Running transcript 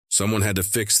Someone had to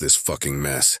fix this fucking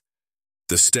mess.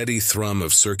 The steady thrum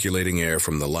of circulating air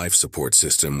from the life support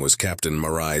system was Captain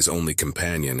Mirai's only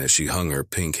companion as she hung her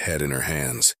pink head in her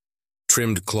hands.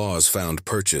 Trimmed claws found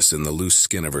purchase in the loose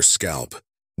skin of her scalp,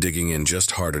 digging in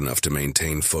just hard enough to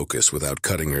maintain focus without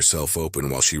cutting herself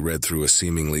open while she read through a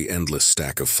seemingly endless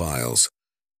stack of files,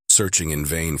 searching in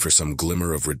vain for some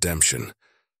glimmer of redemption,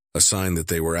 a sign that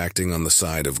they were acting on the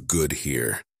side of good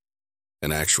here.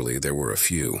 And actually, there were a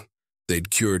few. They'd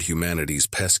cured humanity's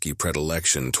pesky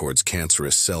predilection towards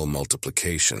cancerous cell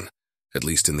multiplication, at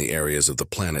least in the areas of the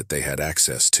planet they had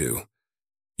access to.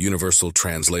 Universal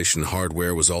translation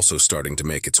hardware was also starting to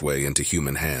make its way into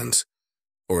human hands,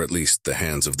 or at least the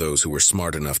hands of those who were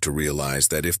smart enough to realize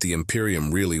that if the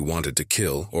Imperium really wanted to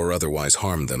kill or otherwise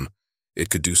harm them, it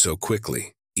could do so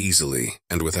quickly, easily,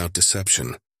 and without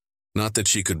deception. Not that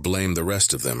she could blame the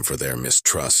rest of them for their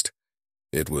mistrust.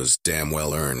 It was damn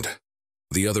well earned.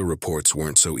 The other reports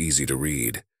weren't so easy to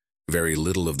read. Very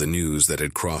little of the news that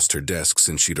had crossed her desk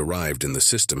since she'd arrived in the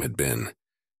system had been.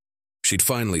 She'd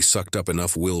finally sucked up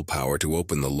enough willpower to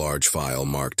open the large file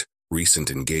marked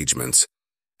Recent Engagements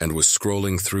and was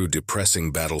scrolling through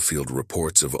depressing battlefield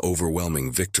reports of overwhelming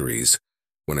victories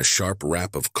when a sharp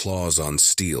rap of claws on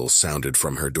steel sounded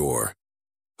from her door.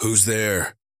 "Who's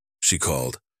there?" she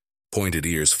called, pointed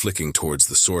ears flicking towards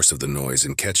the source of the noise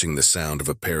and catching the sound of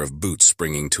a pair of boots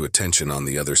springing to attention on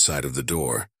the other side of the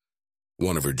door.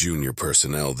 One of her junior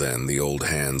personnel then, the old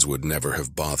hands would never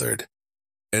have bothered.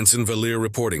 "Ensign Valir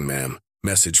reporting, ma'am.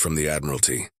 Message from the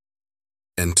Admiralty."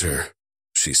 "Enter,"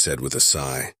 she said with a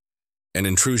sigh. An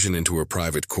intrusion into her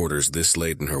private quarters this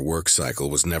late in her work cycle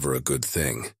was never a good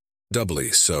thing. Doubly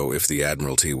so if the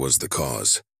Admiralty was the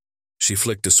cause. She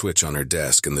flicked a switch on her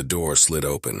desk and the door slid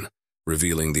open,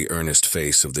 revealing the earnest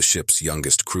face of the ship's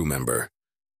youngest crew member.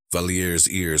 Valier's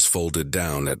ears folded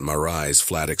down at Mirai's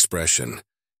flat expression,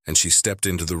 and she stepped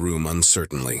into the room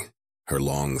uncertainly, her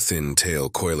long, thin tail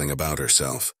coiling about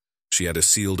herself. She had a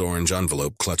sealed orange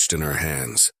envelope clutched in her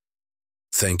hands.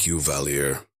 "Thank you,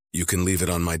 Valier. You can leave it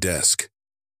on my desk,"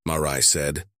 Mirai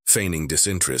said, feigning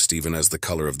disinterest even as the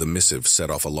color of the missive set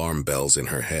off alarm bells in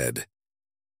her head.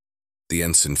 The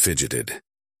ensign fidgeted.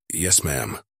 "Yes,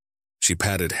 ma'am." She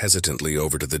padded hesitantly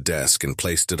over to the desk and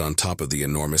placed it on top of the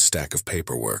enormous stack of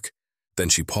paperwork. Then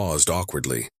she paused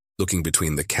awkwardly, looking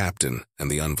between the captain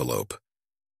and the envelope.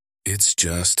 "It's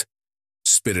just—"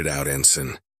 "Spit it out,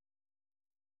 Ensign."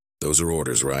 "Those are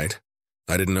orders, right?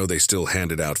 I didn't know they still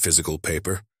handed out physical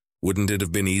paper. Wouldn't it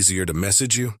have been easier to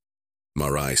message you?"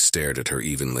 Mirai stared at her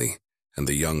evenly, and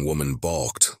the young woman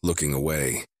balked, looking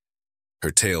away. Her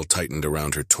tail tightened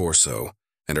around her torso,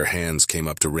 and her hands came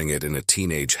up to wring it in a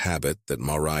teenage habit that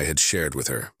Mirai had shared with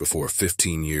her before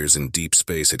 15 years in deep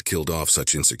space had killed off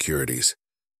such insecurities.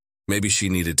 Maybe she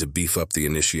needed to beef up the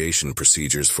initiation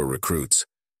procedures for recruits.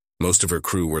 Most of her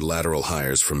crew were lateral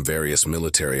hires from various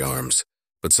military arms,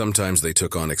 but sometimes they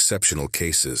took on exceptional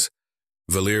cases.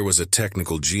 Valir was a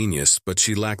technical genius, but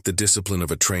she lacked the discipline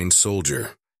of a trained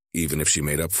soldier, even if she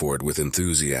made up for it with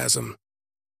enthusiasm.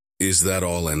 "Is that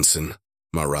all, Ensign?"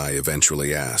 Mirai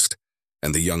eventually asked,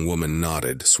 and the young woman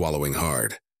nodded, swallowing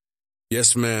hard.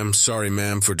 "Yes, ma'am. Sorry,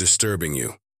 ma'am, for disturbing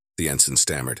you," the ensign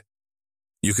stammered.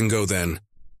 "You can go then.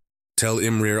 Tell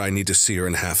Imrir I need to see her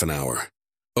in half an hour.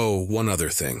 Oh, one other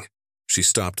thing." She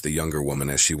stopped the younger woman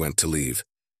as she went to leave.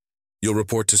 "You'll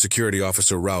report to Security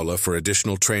Officer Raula for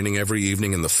additional training every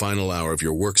evening in the final hour of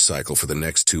your work cycle for the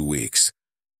next 2 weeks.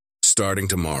 Starting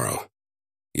tomorrow."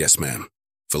 "Yes, ma'am."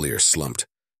 Valir slumped,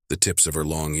 the tips of her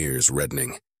long ears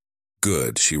reddening.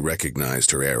 Good, she recognized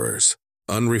her errors.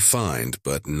 Unrefined,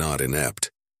 but not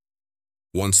inept.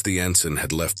 Once the ensign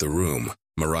had left the room,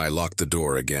 Mirai locked the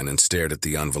door again and stared at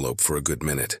the envelope for a good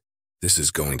minute. "This is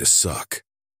going to suck,"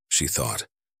 she thought,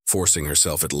 forcing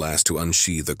herself at last to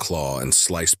unsheathe a claw and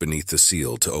slice beneath the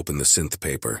seal to open the synth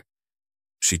paper.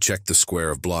 She checked the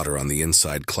square of blotter on the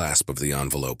inside clasp of the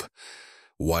envelope,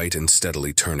 white and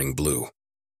steadily turning blue.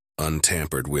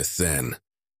 Untampered with then.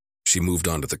 She moved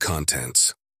on to the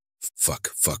contents.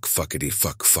 Fuckity,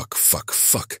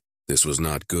 fuck. This was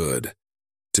not good.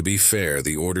 To be fair,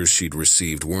 the orders she'd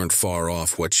received weren't far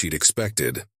off what she'd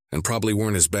expected, and probably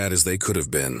weren't as bad as they could have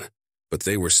been. But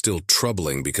they were still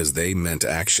troubling because they meant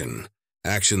action.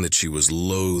 Action that she was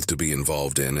loath to be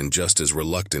involved in and just as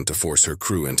reluctant to force her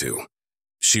crew into.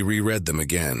 She reread them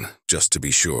again, just to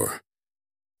be sure.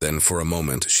 Then for a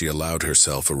moment she allowed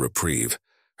herself a reprieve,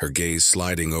 her gaze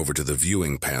sliding over to the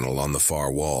viewing panel on the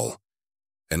far wall.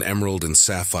 An emerald and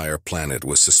sapphire planet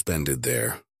was suspended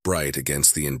there, bright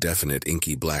against the indefinite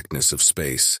inky blackness of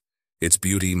space, its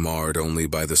beauty marred only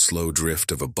by the slow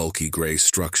drift of a bulky gray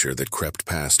structure that crept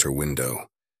past her window.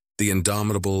 The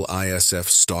indomitable ISF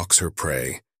stalks her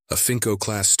prey, a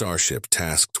Finko-class starship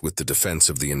tasked with the defense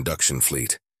of the induction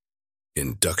fleet.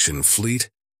 Induction fleet?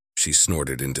 She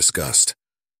snorted in disgust.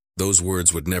 Those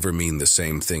words would never mean the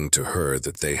same thing to her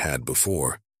that they had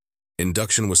before.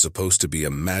 Induction was supposed to be a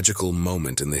magical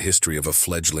moment in the history of a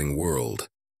fledgling world,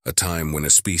 a time when a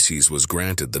species was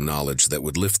granted the knowledge that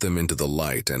would lift them into the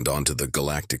light and onto the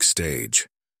galactic stage.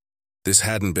 This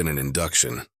hadn't been an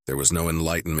induction. There was no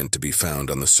enlightenment to be found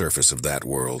on the surface of that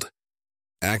world.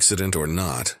 Accident or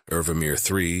not, Ervamir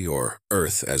 3, or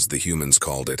Earth as the humans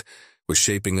called it, was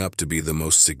shaping up to be the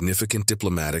most significant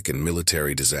diplomatic and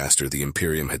military disaster the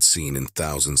Imperium had seen in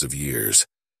thousands of years.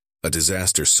 A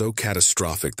disaster so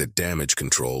catastrophic that damage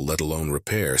control, let alone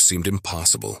repair, seemed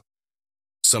impossible.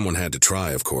 Someone had to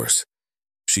try, of course.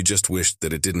 She just wished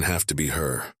that it didn't have to be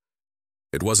her.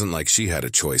 It wasn't like she had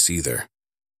a choice either.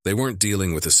 They weren't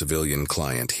dealing with a civilian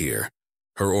client here.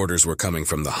 Her orders were coming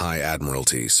from the High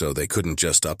Admiralty, so they couldn't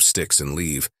just up sticks and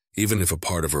leave, even if a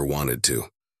part of her wanted to.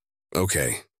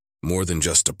 Okay, more than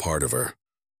just a part of her.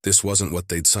 This wasn't what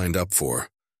they'd signed up for.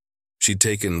 She'd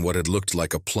taken what had looked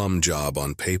like a plum job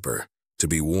on paper, to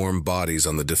be warm bodies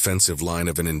on the defensive line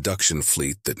of an induction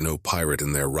fleet that no pirate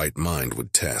in their right mind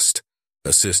would test,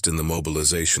 assist in the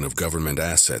mobilization of government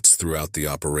assets throughout the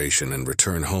operation, and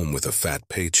return home with a fat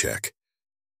paycheck.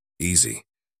 Easy.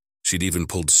 She'd even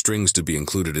pulled strings to be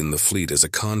included in the fleet as a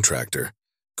contractor,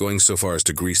 going so far as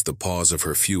to grease the paws of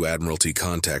her few Admiralty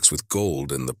contacts with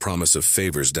gold and the promise of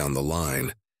favors down the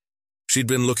line. She'd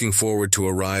been looking forward to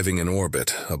arriving in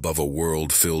orbit above a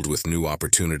world filled with new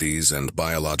opportunities and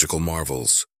biological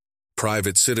marvels.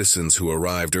 Private citizens who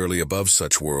arrived early above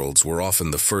such worlds were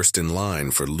often the first in line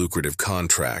for lucrative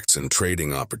contracts and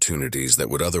trading opportunities that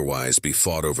would otherwise be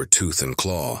fought over tooth and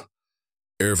claw.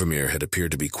 Ervamir had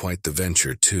appeared to be quite the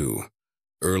venture, too.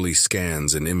 Early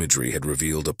scans and imagery had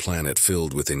revealed a planet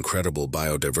filled with incredible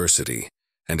biodiversity,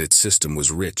 and its system was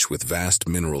rich with vast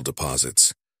mineral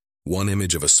deposits. One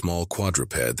image of a small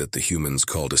quadruped that the humans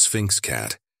called a sphinx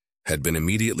cat had been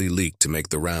immediately leaked to make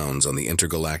the rounds on the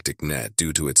intergalactic net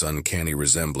due to its uncanny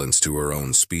resemblance to her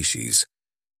own species.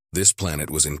 This planet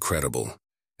was incredible,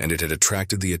 and it had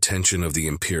attracted the attention of the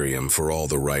Imperium for all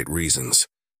the right reasons.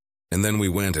 And then we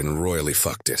went and royally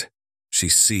fucked it. She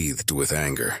seethed with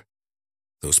anger.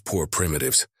 Those poor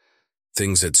primitives.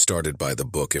 Things had started by the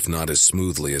book, if not as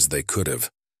smoothly as they could have.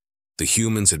 The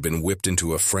humans had been whipped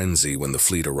into a frenzy when the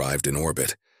fleet arrived in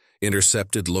orbit.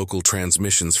 Intercepted local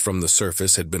transmissions from the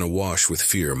surface had been awash with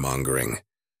fear-mongering.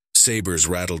 Sabers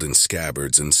rattled in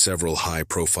scabbards, and several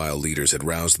high-profile leaders had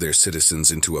roused their citizens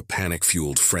into a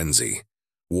panic-fueled frenzy.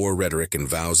 War rhetoric and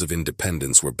vows of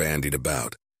independence were bandied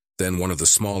about. Then one of the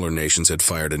smaller nations had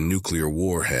fired a nuclear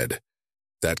warhead.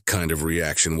 That kind of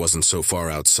reaction wasn't so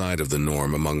far outside of the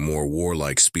norm among more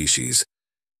warlike species,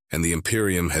 and the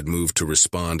Imperium had moved to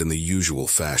respond in the usual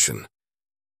fashion.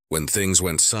 When things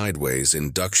went sideways,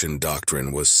 induction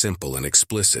doctrine was simple and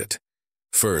explicit.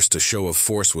 First, a show of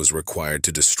force was required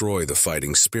to destroy the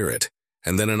fighting spirit,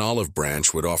 and then an olive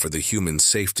branch would offer the humans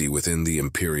safety within the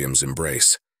Imperium's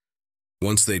embrace.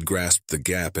 Once they'd grasped the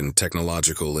gap in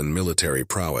technological and military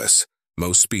prowess,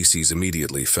 most species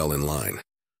immediately fell in line.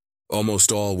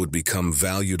 Almost all would become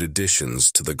valued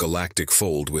additions to the galactic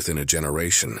fold within a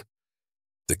generation.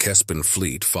 The Kespen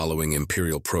fleet, following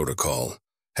Imperial protocol,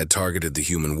 had targeted the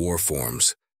human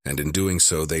warforms, and in doing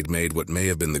so they'd made what may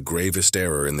have been the gravest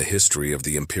error in the history of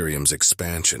the Imperium's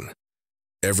expansion.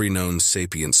 Every known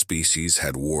sapient species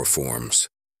had warforms.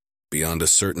 Beyond a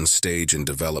certain stage in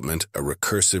development, a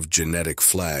recursive genetic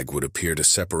flag would appear to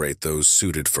separate those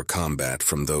suited for combat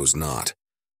from those not.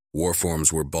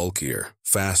 Warforms were bulkier,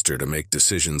 faster to make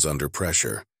decisions under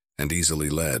pressure, and easily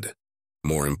led.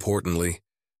 More importantly,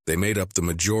 they made up the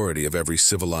majority of every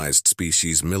civilized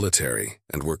species' military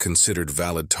and were considered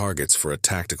valid targets for a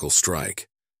tactical strike.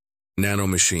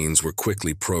 Nanomachines were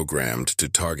quickly programmed to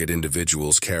target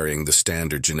individuals carrying the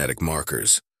standard genetic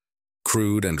markers.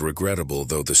 Crude and regrettable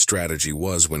though the strategy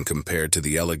was when compared to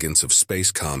the elegance of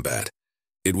space combat,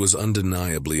 it was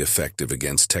undeniably effective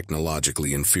against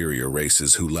technologically inferior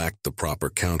races who lacked the proper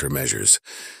countermeasures.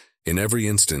 In every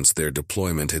instance, their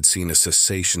deployment had seen a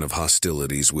cessation of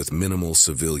hostilities with minimal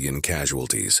civilian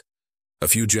casualties. A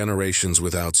few generations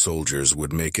without soldiers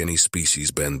would make any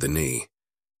species bend the knee.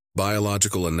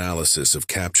 Biological analysis of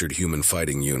captured human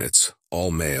fighting units, all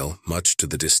male, much to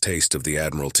the distaste of the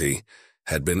Admiralty,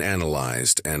 had been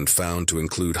analyzed and found to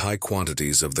include high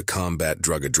quantities of the combat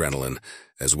drug adrenaline,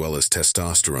 as well as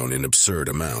testosterone in absurd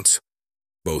amounts.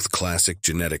 Both classic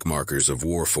genetic markers of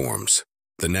war forms.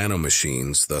 The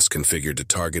nanomachines, thus configured to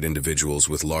target individuals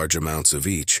with large amounts of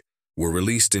each, were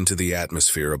released into the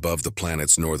atmosphere above the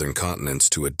planet's northern continents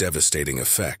to a devastating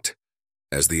effect.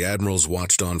 As the admirals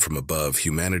watched on from above,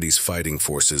 humanity's fighting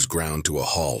forces ground to a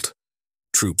halt.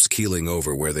 Troops keeling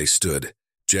over where they stood,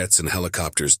 jets and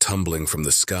helicopters tumbling from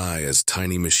the sky as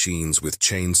tiny machines with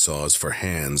chainsaws for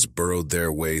hands burrowed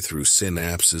their way through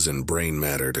synapses and brain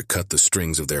matter to cut the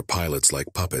strings of their pilots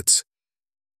like puppets.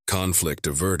 Conflict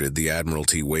averted, the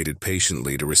Admiralty waited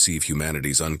patiently to receive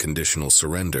humanity's unconditional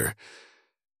surrender.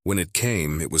 When it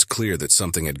came, it was clear that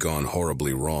something had gone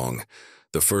horribly wrong.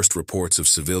 The first reports of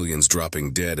civilians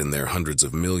dropping dead in their hundreds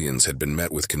of millions had been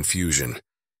met with confusion,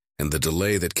 and the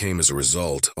delay that came as a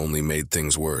result only made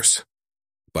things worse.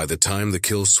 By the time the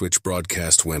kill switch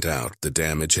broadcast went out, the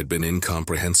damage had been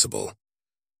incomprehensible.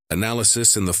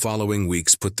 Analysis in the following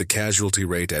weeks put the casualty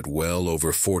rate at well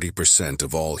over 40%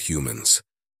 of all humans.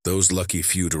 Those lucky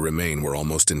few to remain were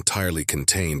almost entirely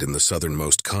contained in the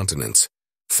southernmost continents,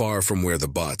 far from where the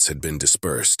bots had been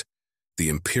dispersed. The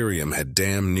Imperium had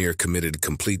damn near committed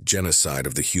complete genocide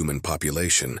of the human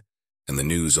population, and the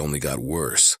news only got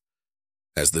worse.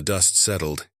 As the dust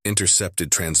settled,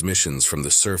 intercepted transmissions from the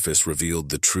surface revealed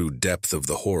the true depth of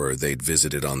the horror they'd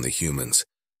visited on the humans.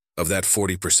 Of that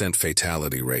 40%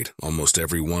 fatality rate, almost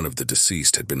every one of the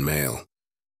deceased had been male.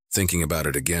 Thinking about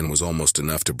it again was almost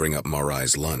enough to bring up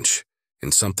Mirai's lunch.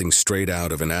 In something straight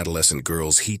out of an adolescent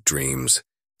girl's heat dreams,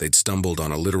 they'd stumbled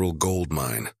on a literal gold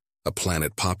mine, a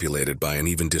planet populated by an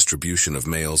even distribution of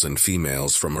males and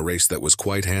females from a race that was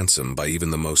quite handsome by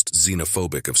even the most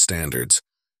xenophobic of standards.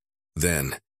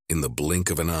 Then, in the blink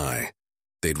of an eye,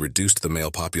 they'd reduced the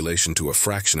male population to a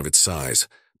fraction of its size,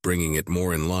 bringing it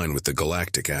more in line with the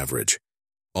galactic average.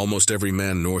 Almost every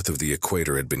man north of the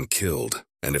equator had been killed,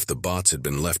 and if the bots had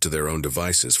been left to their own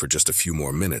devices for just a few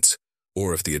more minutes,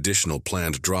 or if the additional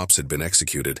planned drops had been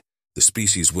executed, the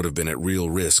species would have been at real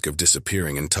risk of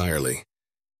disappearing entirely.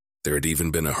 There had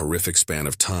even been a horrific span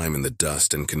of time in the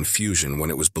dust and confusion when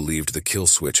it was believed the kill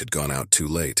switch had gone out too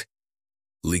late.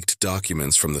 Leaked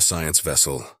documents from the science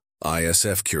vessel,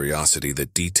 ISF Curiosity,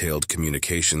 that detailed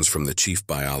communications from the chief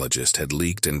biologist had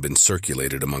leaked and been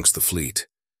circulated amongst the fleet.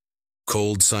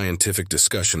 Cold scientific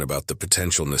discussion about the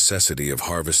potential necessity of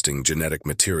harvesting genetic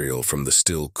material from the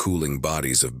still cooling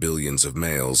bodies of billions of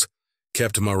males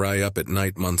kept Mirai up at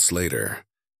night months later.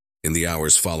 In the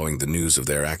hours following the news of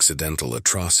their accidental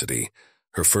atrocity,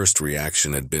 her first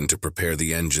reaction had been to prepare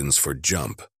the engines for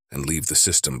jump and leave the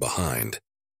system behind.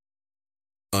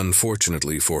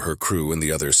 Unfortunately for her crew and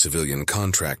the other civilian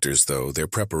contractors, though, their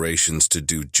preparations to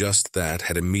do just that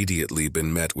had immediately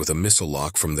been met with a missile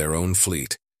lock from their own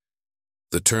fleet.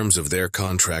 The terms of their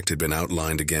contract had been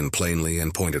outlined again plainly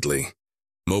and pointedly.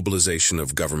 Mobilization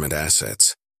of government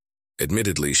assets.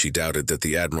 Admittedly, she doubted that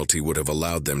the Admiralty would have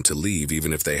allowed them to leave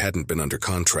even if they hadn't been under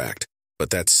contract, but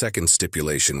that second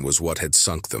stipulation was what had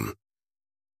sunk them.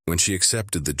 When she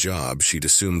accepted the job, she'd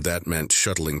assumed that meant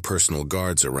shuttling personal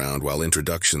guards around while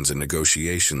introductions and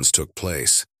negotiations took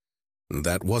place.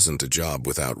 That wasn't a job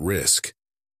without risk.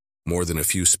 More than a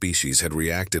few species had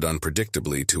reacted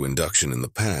unpredictably to induction in the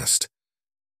past.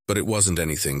 But it wasn't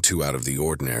anything too out of the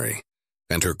ordinary,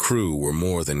 and her crew were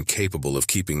more than capable of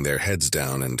keeping their heads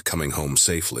down and coming home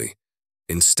safely.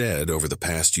 Instead, over the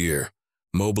past year,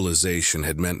 mobilization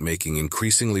had meant making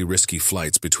increasingly risky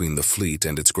flights between the fleet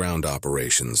and its ground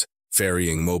operations,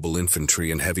 ferrying mobile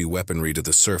infantry and heavy weaponry to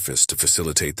the surface to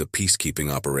facilitate the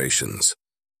peacekeeping operations.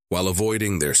 While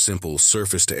avoiding their simple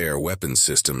surface-to-air weapons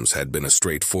systems had been a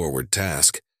straightforward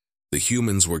task, the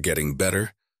humans were getting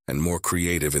better and more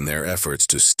creative in their efforts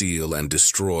to steal and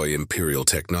destroy Imperial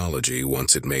technology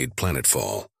once it made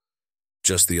planetfall.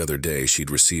 Just the other day,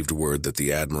 she'd received word that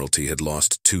the Admiralty had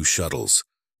lost 2 shuttles,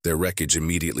 their wreckage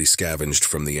immediately scavenged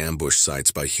from the ambush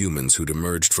sites by humans who'd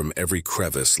emerged from every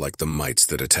crevice like the mites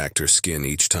that attacked her skin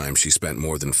each time she spent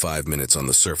more than 5 minutes on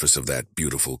the surface of that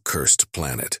beautiful, cursed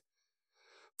planet.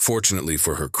 Fortunately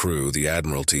for her crew, the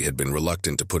Admiralty had been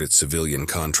reluctant to put its civilian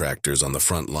contractors on the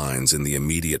front lines in the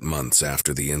immediate months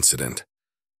after the incident.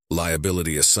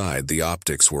 Liability aside, the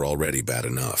optics were already bad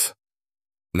enough.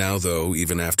 Now, though,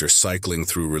 even after cycling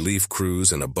through relief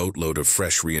crews and a boatload of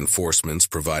fresh reinforcements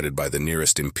provided by the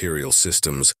nearest Imperial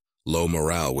systems, low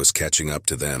morale was catching up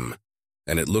to them,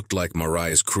 and it looked like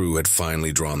Mirai's crew had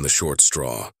finally drawn the short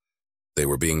straw. They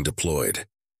were being deployed.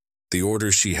 The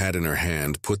orders she had in her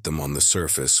hand put them on the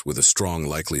surface with a strong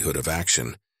likelihood of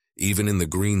action, even in the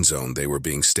green zone they were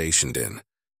being stationed in.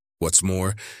 What's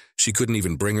more, she couldn't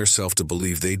even bring herself to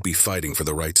believe they'd be fighting for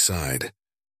the right side.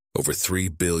 Over 3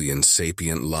 billion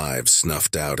sapient lives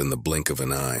snuffed out in the blink of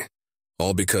an eye,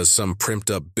 all because some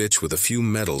primped-up bitch with a few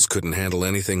medals couldn't handle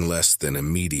anything less than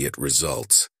immediate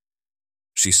results.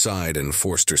 She sighed and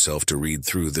forced herself to read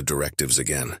through the directives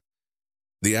again.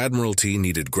 The Admiralty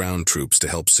needed ground troops to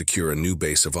help secure a new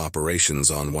base of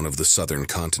operations on one of the southern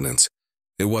continents.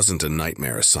 It wasn't a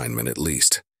nightmare assignment, at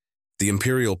least. The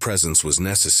Imperial presence was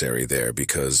necessary there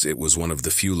because it was one of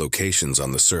the few locations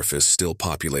on the surface still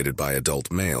populated by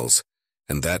adult males,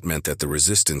 and that meant that the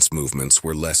resistance movements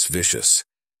were less vicious.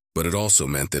 But it also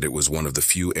meant that it was one of the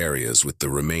few areas with the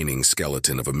remaining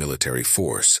skeleton of a military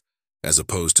force, as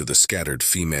opposed to the scattered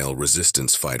female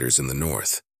resistance fighters in the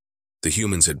north. The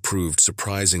humans had proved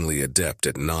surprisingly adept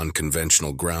at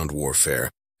non-conventional ground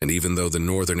warfare, and even though the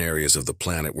northern areas of the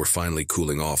planet were finally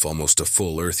cooling off almost a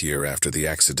full Earth year after the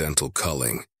accidental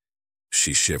culling,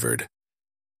 she shivered.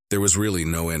 There was really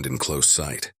no end in close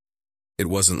sight. It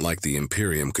wasn't like the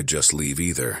Imperium could just leave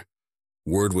either.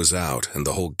 Word was out, and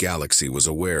the whole galaxy was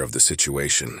aware of the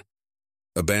situation.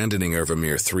 Abandoning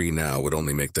Ervamir 3 now would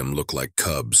only make them look like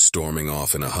cubs storming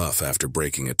off in a huff after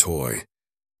breaking a toy.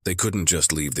 They couldn't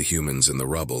just leave the humans in the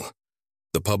rubble.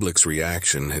 The public's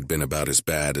reaction had been about as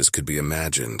bad as could be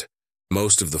imagined.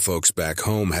 Most of the folks back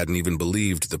home hadn't even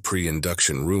believed the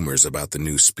pre-induction rumors about the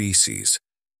new species.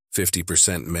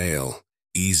 50% male,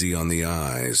 easy on the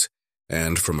eyes,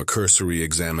 and from a cursory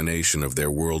examination of their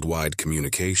worldwide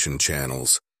communication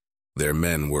channels, their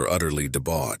men were utterly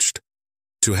debauched.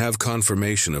 To have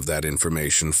confirmation of that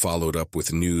information followed up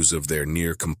with news of their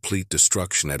near-complete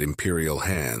destruction at Imperial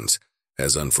hands,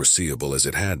 as unforeseeable as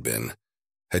it had been,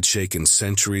 had shaken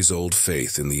centuries-old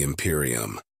faith in the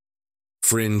Imperium.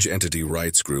 Fringe entity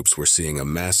rights groups were seeing a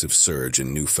massive surge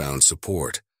in newfound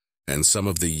support, and some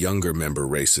of the younger member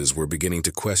races were beginning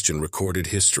to question recorded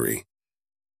history.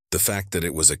 The fact that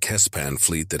it was a Kespan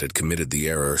fleet that had committed the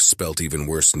error spelt even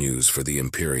worse news for the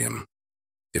Imperium.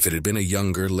 If it had been a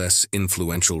younger, less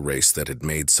influential race that had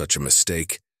made such a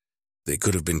mistake, they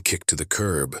could have been kicked to the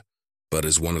curb. But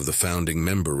as one of the founding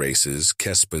member races,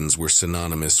 Kespans were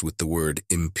synonymous with the word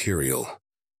imperial.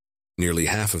 Nearly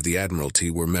half of the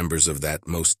Admiralty were members of that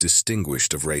most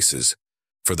distinguished of races.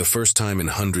 For the first time in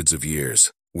hundreds of years,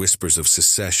 whispers of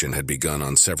secession had begun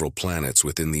on several planets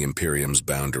within the Imperium's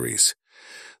boundaries.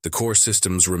 The core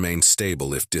systems remained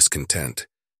stable if discontent,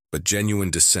 but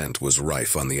genuine dissent was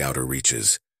rife on the outer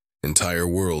reaches. Entire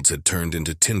worlds had turned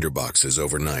into tinderboxes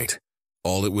overnight.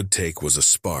 All it would take was a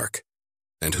spark.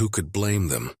 And who could blame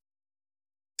them?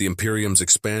 The Imperium's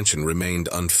expansion remained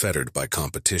unfettered by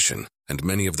competition, and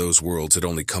many of those worlds had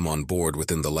only come on board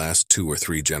within the last 2 or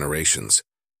 3 generations.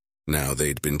 Now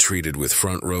they'd been treated with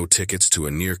front-row tickets to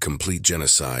a near-complete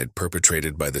genocide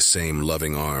perpetrated by the same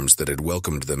loving arms that had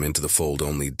welcomed them into the fold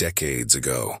only decades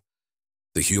ago.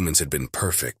 The humans had been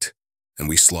perfect, and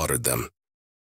we slaughtered them.